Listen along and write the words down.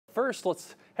First,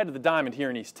 let's head to the Diamond here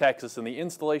in East Texas, and the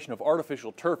installation of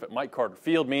artificial turf at Mike Carter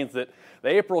Field means that the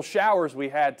April showers we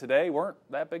had today weren't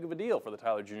that big of a deal for the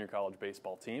Tyler Junior College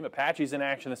baseball team. Apaches in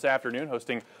action this afternoon,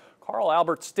 hosting Carl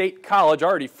Albert State College,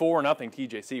 already 4-0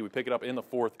 TJC. We pick it up in the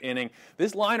 4th inning.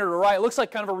 This liner to right looks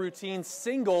like kind of a routine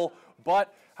single,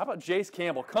 but how about Jace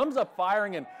Campbell? Comes up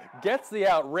firing and gets the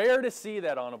out. Rare to see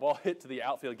that on a ball hit to the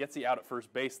outfield. Gets the out at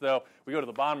first base, though. We go to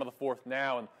the bottom of the 4th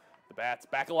now, and the bat's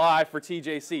back alive for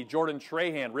TJC. Jordan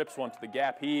Trahan rips one to the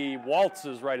gap. He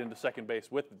waltzes right into second base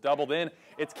with the double. Then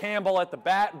it's Campbell at the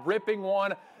bat, ripping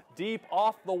one deep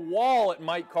off the wall at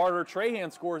Mike Carter. Trahan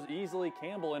scores easily.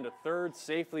 Campbell into third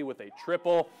safely with a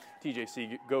triple.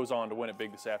 TJC goes on to win it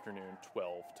big this afternoon,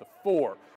 12-4.